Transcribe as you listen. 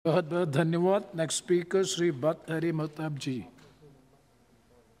बहुत बहुत धन्यवाद. Next speaker Shri Bhartrihari Mahtab ji.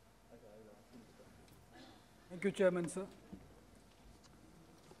 Thank you, Chairman, sir.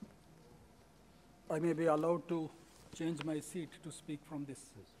 I may be allowed to change my seat to speak from this.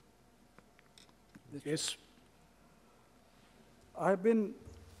 Yes. I have been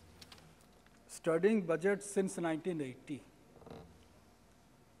studying budget since 1980.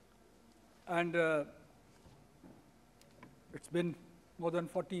 And it's been more than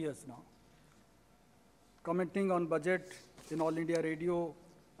 40 years now. Commenting on budget in All India Radio,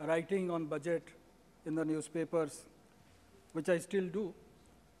 writing on budget in the newspapers, which I still do.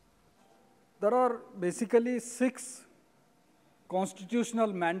 There are basically 6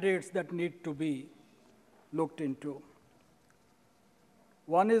 constitutional mandates that need to be looked into.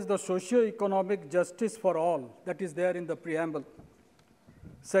 One is the socio-economic justice for all, that is there in the preamble.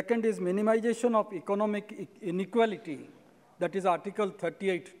 Second is minimization of economic inequality, that is Article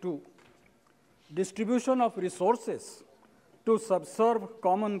 38(2). Distribution of resources to subserve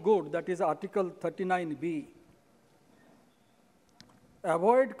common good, that is Article 39(b).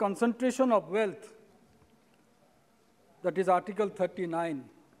 Avoid concentration of wealth, that is Article 39.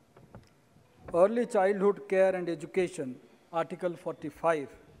 Early childhood care and education, Article 45.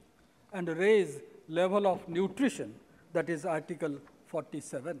 And raise level of nutrition, that is Article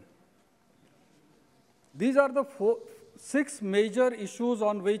 47. These are the 6 major issues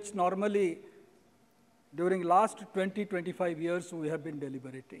on which normally during last 20-25 years we have been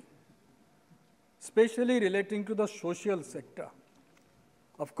deliberating, especially relating to the social sector.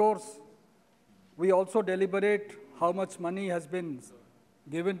 Of course, we also deliberate how much money has been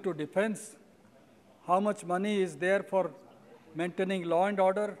given to defense, how much money is there for maintaining law and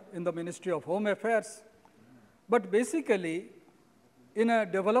order in the Ministry of Home Affairs. But basically, in a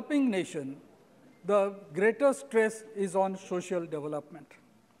developing nation, the greatest stress is on social development.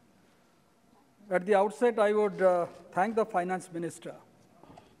 At the outset, I would thank the Finance Minister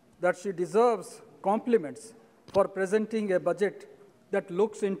that she deserves compliments for presenting a budget that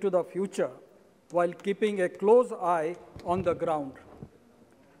looks into the future while keeping a close eye on the ground.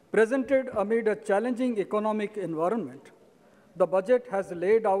 Presented amid a challenging economic environment, the budget has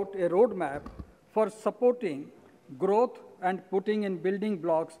laid out a roadmap for supporting growth and putting in building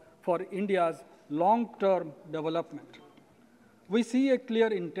blocks for India's long-term development. We see a clear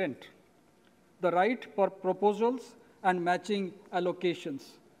intent, the right for proposals and matching allocations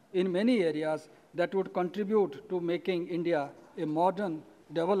in many areas that would contribute to making India a modern,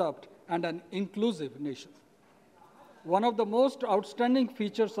 developed, and an inclusive nation. One of the most outstanding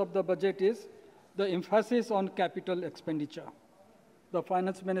features of the budget is the emphasis on capital expenditure. The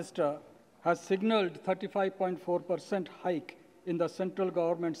Finance Minister has signaled 35.4% hike in the central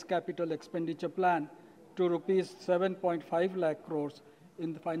government's capital expenditure plan to rupees 7.5 lakh crores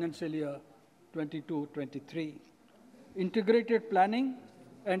in the financial year 22-23. Integrated planning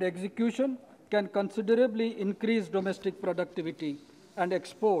and execution can considerably increase domestic productivity and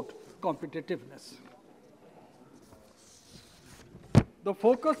export competitiveness. The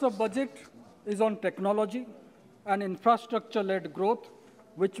focus of budget is on technology and infrastructure-led growth,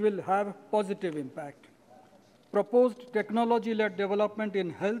 which will have positive impact. Proposed technology-led development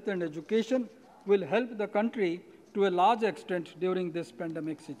in health and education will help the country to a large extent during this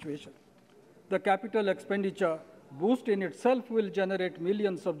pandemic situation. The capital expenditure boost in itself will generate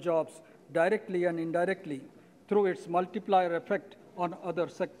millions of jobs directly and indirectly through its multiplier effect on other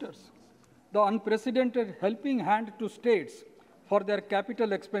sectors. The unprecedented helping hand to states for their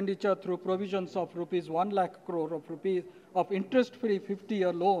capital expenditure through provisions of rupees 1 lakh crore of interest-free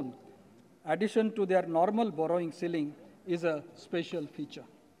 50-year loan, addition to their normal borrowing ceiling, is a special feature.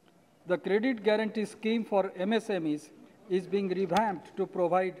 The credit guarantee scheme for MSMEs is being revamped to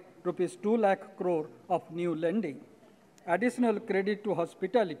provide rupees 2 lakh crore of new lending. Additional credit to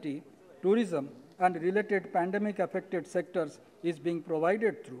hospitality, tourism, and related pandemic-affected sectors is being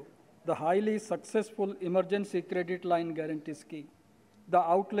provided through the highly successful emergency credit line guarantee scheme. The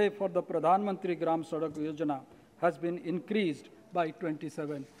outlay for the Pradhan Mantri Gram Sadak Yojana has been increased by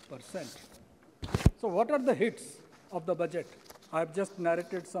 27%. So what are the hits of the budget? I have just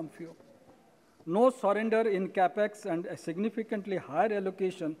narrated some few. No surrender in capex and a significantly higher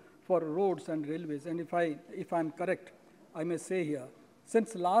allocation for roads and railways. And if I'm correct, I may say here,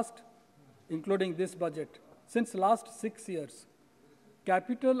 since last, including this budget, since last 6 years,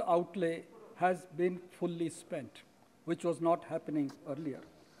 capital outlay has been fully spent, which was not happening earlier.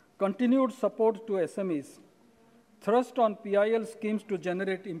 Continued support to SMEs, thrust on PIL schemes to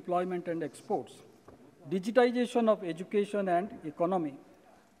generate employment and exports, digitization of education and economy,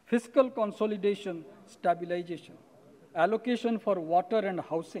 fiscal consolidation, stabilization, allocation for water and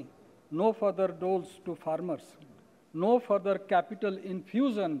housing, no further doles to farmers, no further capital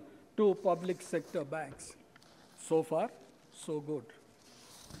infusion to public sector banks. So far, so good.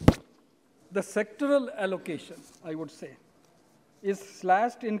 The sectoral allocation, I would say, is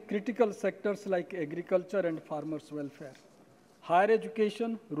slashed in critical sectors like agriculture and farmers' welfare, higher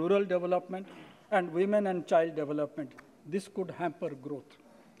education, rural development, and women and child development. This could hamper growth.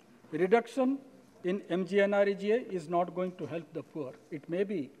 Reduction in MGNREGA is not going to help the poor. It may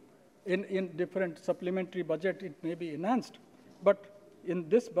be, in different supplementary budget, it may be enhanced, but in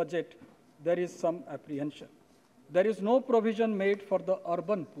this budget, there is some apprehension. There is no provision made for the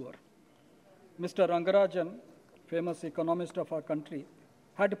urban poor. Mr. Rangarajan, famous economist of our country,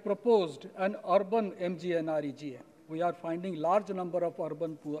 had proposed an urban MGNREGA. We are finding large number of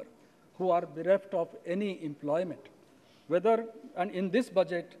urban poor who are bereft of any employment. And in this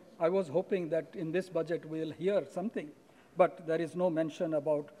budget, I was hoping that in this budget we'll hear something, but there is no mention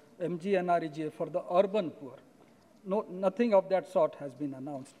about MGNREGA for the urban poor. No, nothing of that sort has been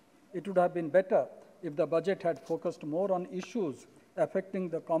announced. It would have been better if the budget had focused more on issues affecting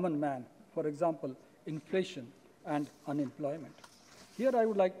the common man, for example, inflation and unemployment. Here I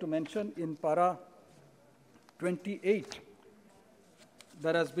would like to mention in para 28,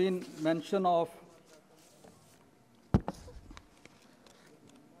 there has been mention of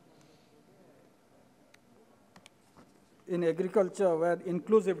in agriculture where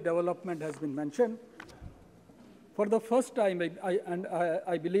inclusive development has been mentioned. For the first time,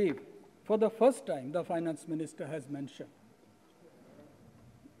 I believe, for the first time, the finance minister has mentioned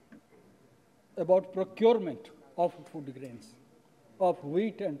about procurement of food grains, of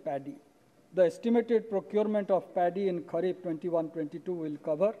wheat and paddy. The estimated procurement of paddy in Kharif 21-22 will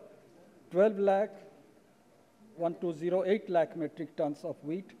cover 12,1208 lakh metric tons of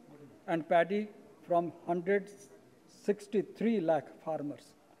wheat and paddy from 163 lakh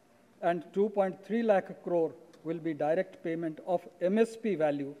farmers. And 2.3 lakh crore will be direct payment of MSP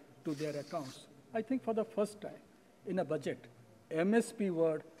value to their accounts. I think for the first time in a budget, MSP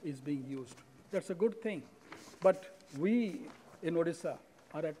word is being used. That's a good thing. But we in Odisha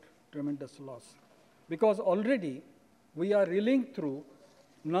are at tremendous loss because already we are reeling through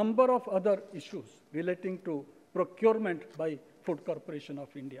number of other issues relating to procurement by Food Corporation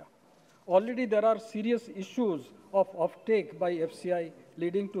of India. Already there are serious issues of offtake by FCI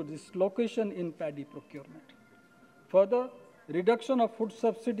leading to dislocation in paddy procurement. Further, reduction of food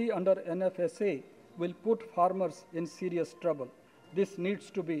subsidy under NFSA will put farmers in serious trouble. This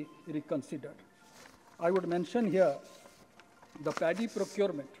needs to be reconsidered. I would mention here the paddy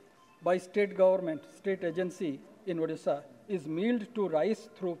procurement by state government, state agency in Odisha is milled to rice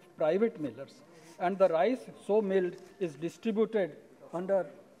through private millers, and the rice so milled is distributed under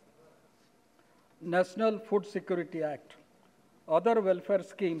National Food Security Act, other welfare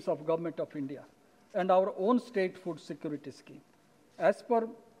schemes of Government of India, and our own state food security scheme. As per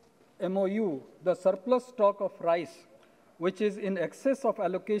MOU, the surplus stock of rice, which is in excess of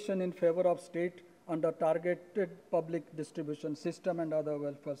allocation in favor of state under targeted public distribution system and other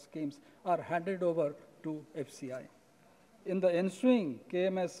welfare schemes, are handed over to FCI. In the ensuing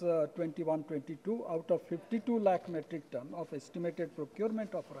KMS 21-22, out of 52 lakh metric ton of estimated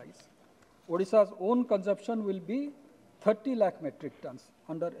procurement of rice, Odisha's own consumption will be 30 lakh metric tons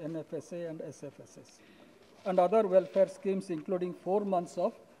under NFSA and SFSS, and other welfare schemes including 4 months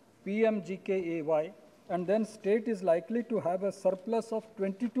of PMGKAY, and then state is likely to have a surplus of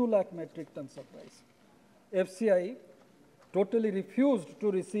 22 lakh metric tons of rice. FCI totally refused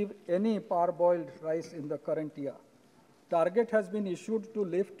to receive any parboiled rice in the current year. Target has been issued to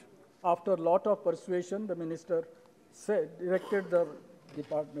lift after lot of persuasion. The minister directed the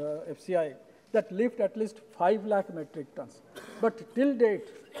FCI that lift at least 5 lakh metric tons. But till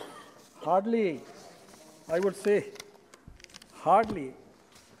date, hardly, I would say, hardly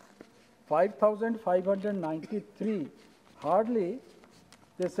 5,593, hardly,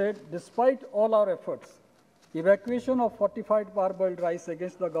 they said, despite all our efforts, evacuation of fortified parboiled rice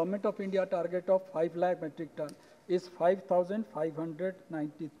against the Government of India target of 5 lakh metric ton is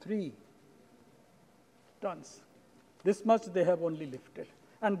 5,593 tons. This much they have only lifted.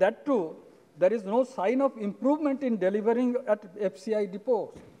 And that too, there is no sign of improvement in delivering at FCI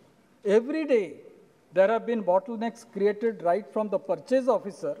depots. Every day, there have been bottlenecks created right from the purchase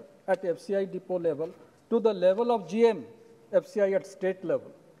officer at FCI depot level to the level of GM, FCI at state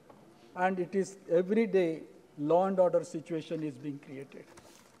level. And it is every day law and order situation is being created.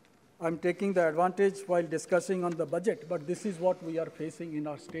 I'm taking the advantage while discussing on the budget, but this is what we are facing in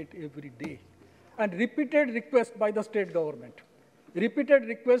our state every day. And repeated request by the state government repeated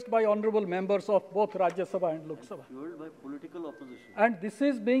request by honorable members of both Rajya Sabha and Lok Sabha. Fueled by political opposition. And this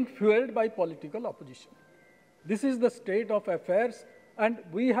is being fueled by political opposition. This is the state of affairs, and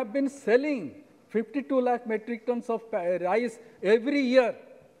we have been selling 52 lakh metric tons of rice every year.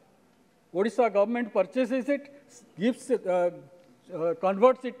 Odisha government purchases it, gives it,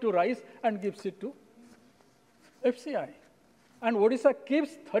 converts it to rice and gives it to FCI. And Odisha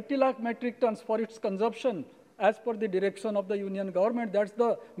keeps 30 lakh metric tons for its consumption as per the direction of the union government. That's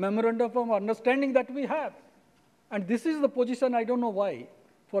the memorandum of understanding that we have. And this is the position, I don't know why,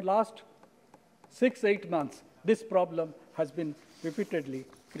 for last 6-8 months, this problem has been repeatedly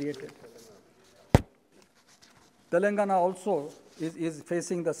created. Telangana also is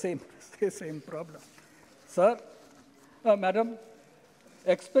facing the same problem. Sir, Madam,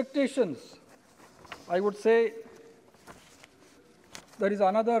 expectations, I would say, there is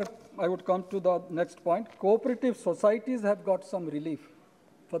another, I would come to the next point. Cooperative societies have got some relief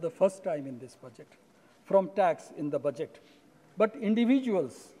for the first time in this budget from tax in the budget. But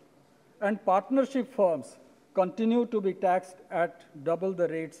individuals and partnership firms continue to be taxed at double the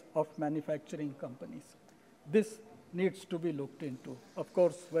rates of manufacturing companies. This needs to be looked into. Of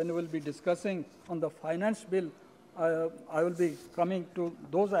course, when we will be discussing on the finance bill, I will be coming to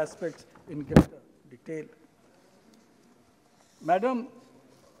those aspects in greater detail. Madam,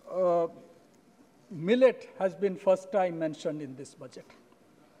 millet has been first time mentioned in this budget.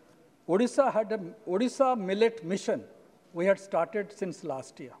 Odisha had an Odisha millet mission we had started since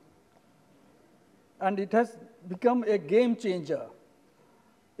last year. And it has become a game changer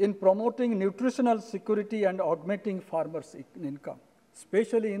in promoting nutritional security and augmenting farmers' income,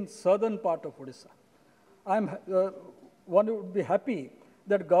 especially in southern part of Odisha. One would be happy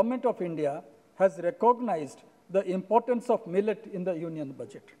that Government of India has recognized the importance of millet in the union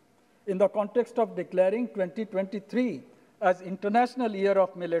budget in the context of declaring 2023 as International Year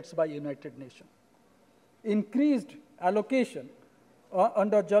of Millets by United Nations. Increased allocation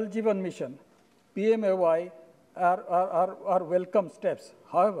under Jal Jeevan Mission, PMAY, are welcome steps.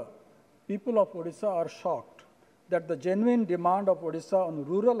 However, people of Odisha are shocked that the genuine demand of Odisha on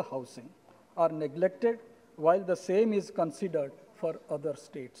rural housing are neglected while the same is considered for other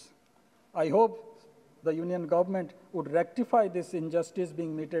states. I hope the union government would rectify this injustice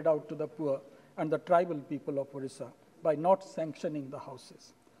being meted out to the poor and the tribal people of Odisha by not sanctioning the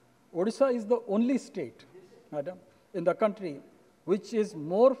houses. Odisha is the only state, madam, in the country which is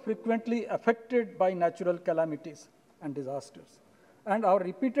more frequently affected by natural calamities and disasters. And our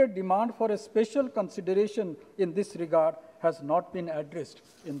repeated demand for a special consideration in this regard has not been addressed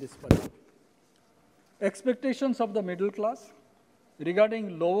in this budget. Expectations of the middle class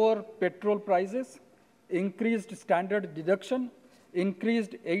regarding lower petrol prices, increased standard deduction,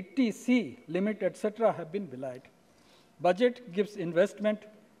 increased 80C limit, etc. have been belied. Budget gives investment,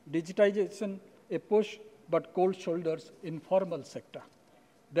 digitization a push, but cold shoulders in formal sector.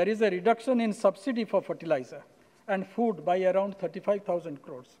 There is a reduction in subsidy for fertilizer and food by around 35,000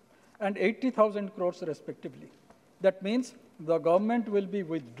 crores and 80,000 crores respectively. That means the government will be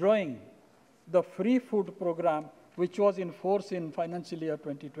withdrawing the free food program which was in force in financial year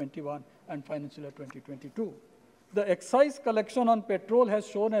 2021 and financial year 2022. The excise collection on petrol has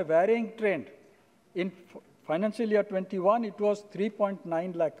shown a varying trend. In financial year 21, it was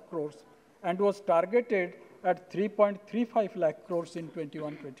 3.9 lakh crores and was targeted at 3.35 lakh crores in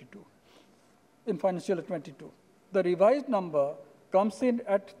 21-22, in financial year 22. The revised number comes in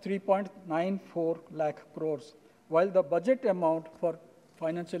at 3.94 lakh crores, while the budget amount for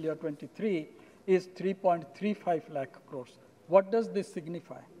financial year 23 is 3.35 lakh crores. What does this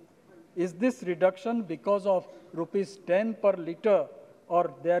signify? Is this reduction because of rupees 10 per litre,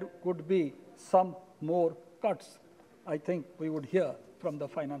 or there could be some more cuts? I think we would hear from the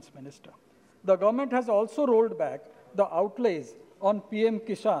finance minister. The government has also rolled back the outlays on PM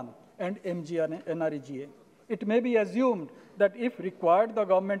Kishan and NREGA. It may be assumed that if required, the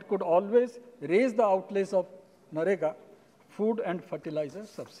government could always raise the outlays of NREGA, food and fertilizer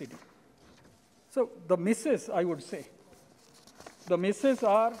subsidy. So the misses, I would say, the misses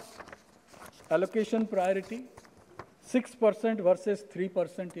are allocation priority, 6% versus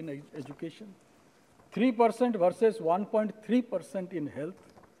 3% in education, 3% versus 1.3% in health,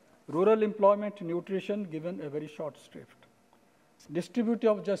 rural employment, nutrition given a very short shrift.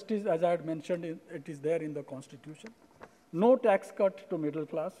 Distributive justice, as I had mentioned, it is there in the Constitution. No tax cut to middle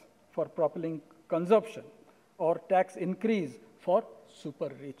class for propelling consumption or tax increase for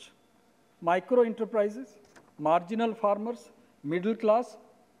super rich. Micro enterprises, marginal farmers, middle class,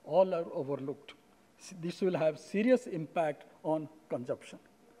 all are overlooked. This will have serious impact on consumption.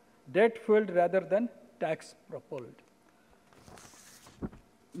 Debt fueled rather than tax propelled.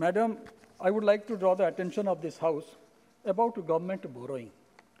 Madam, I would like to draw the attention of this House about government borrowing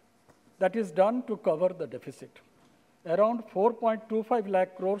that is done to cover the deficit. Around 4.25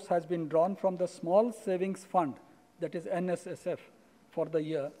 lakh crores has been drawn from the Small Savings Fund, that is NSSF, for the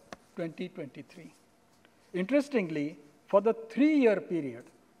year 2023. Interestingly, for the 3-year period,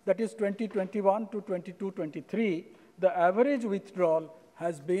 that is 2021 to 22-23, the average withdrawal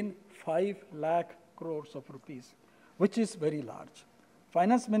has been 5 lakh crores of rupees, which is very large.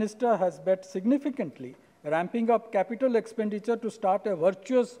 Finance Minister has bet significantly, ramping up capital expenditure to start a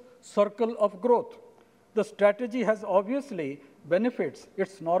virtuous circle of growth. The strategy has obviously benefits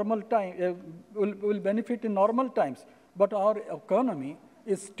its normal time, will benefit in normal times, but our economy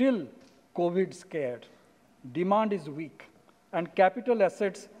is still COVID scared. Demand is weak, and capital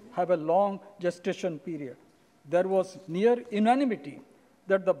assets have a long gestation period. There was near unanimity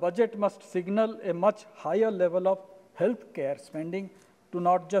that the budget must signal a much higher level of healthcare spending to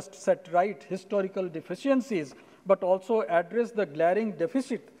not just set right historical deficiencies, but also address the glaring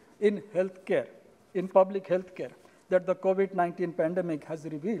deficit in healthcare, in public healthcare, that the COVID-19 pandemic has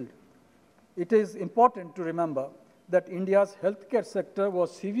revealed. It is important to remember that India's healthcare sector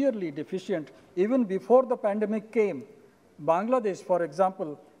was severely deficient even before the pandemic came. Bangladesh, for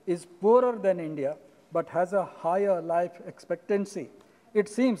example, is poorer than India, but has a higher life expectancy. It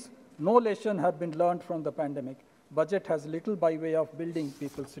seems no lesson have been learned from the pandemic. Budget has little by way of building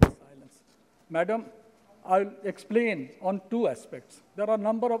people's resilience. Madam, I'll explain on 2 aspects. There are a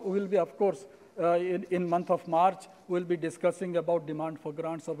number of, we will be, of course, in month of March, we'll be discussing about demand for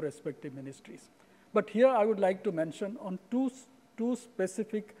grants of respective ministries. But here I would like to mention on two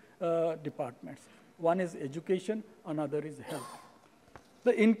specific departments. One is education, another is health.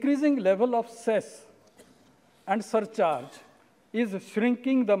 The increasing level of cess and surcharge is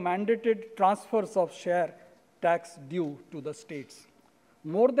shrinking the mandated transfers of share tax due to the states.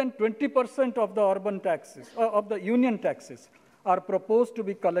 More than 20% of the urban taxes, of the union taxes, are proposed to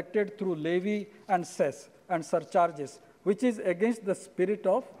be collected through levy and cess and surcharges, which is against the spirit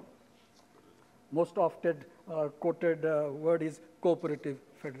of most often quoted word is cooperative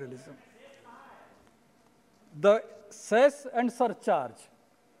federalism. The cess and surcharge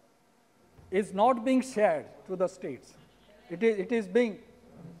is not being shared to the states. It is being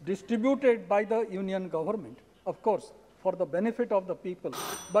distributed by the union government, of course, for the benefit of the people.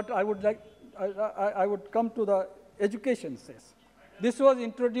 But I would come to the education cess. This was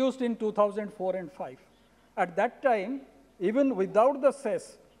introduced in 2004 and 5. At that time, even without the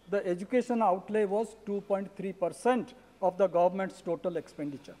cess, the education outlay was 2.3% of the government's total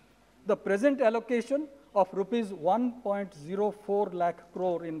expenditure. The present allocation of rupees 1.04 lakh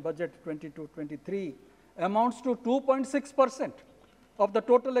crore in budget 22-23 amounts to 2.6% of the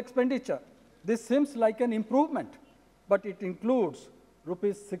total expenditure. This seems like an improvement, but it includes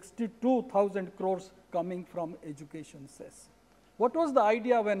rupees 62,000 crores coming from education cess. What was the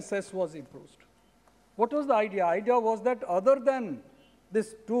idea when cess was imposed? What was the idea? Idea was that other than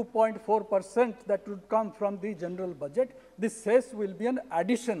this 2.4% that would come from the general budget, this cess will be an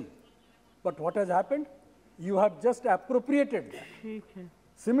addition. But what has happened? You have just appropriated that.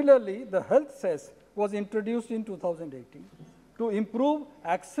 Similarly, the health cess was introduced in 2018 to improve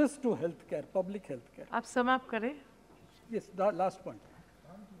access to healthcare, public healthcare. आप समाप्त करें? Yes, the last point.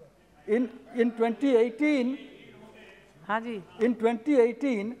 In 2018, हाँ जी. in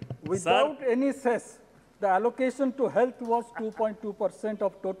 2018, without any cess, the allocation to health was 2.2%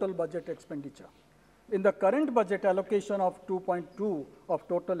 of total budget expenditure. In the current budget, allocation of 2.2 of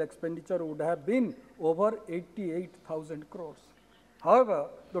total expenditure would have been over 88,000 crores. However,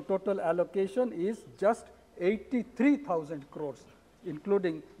 the total allocation is just 83,000 crores,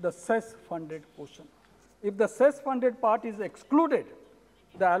 including the cess-funded portion. If the cess-funded part is excluded,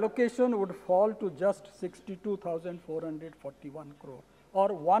 the allocation would fall to just 62,441 crore, or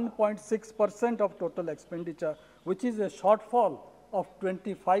 1.6% of total expenditure, which is a shortfall of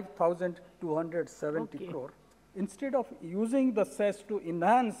 25,270 crore. Instead of using the cess to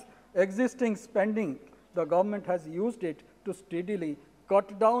enhance existing spending, the government has used it to steadily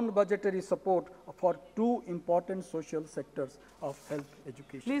cut down budgetary support for 2 important social sectors of health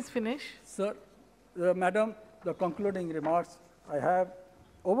education. Please finish. Sir, Madam, the concluding remarks I have,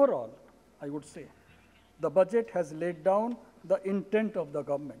 overall, I would say, the budget has laid down the intent of the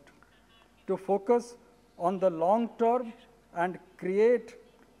government to focus on the long term and create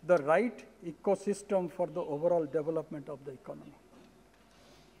the right ecosystem for the overall development of the economy.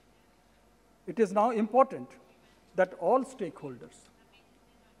 It is now important that all stakeholders,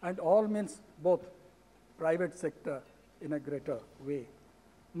 and all means both private sector in a greater way,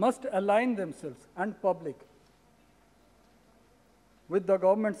 must align themselves and public with the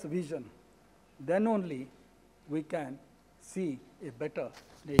government's vision, then only we can see a better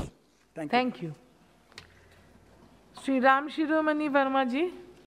nation. Thank you. Thank you. Sri Ram Shiromani Verma ji.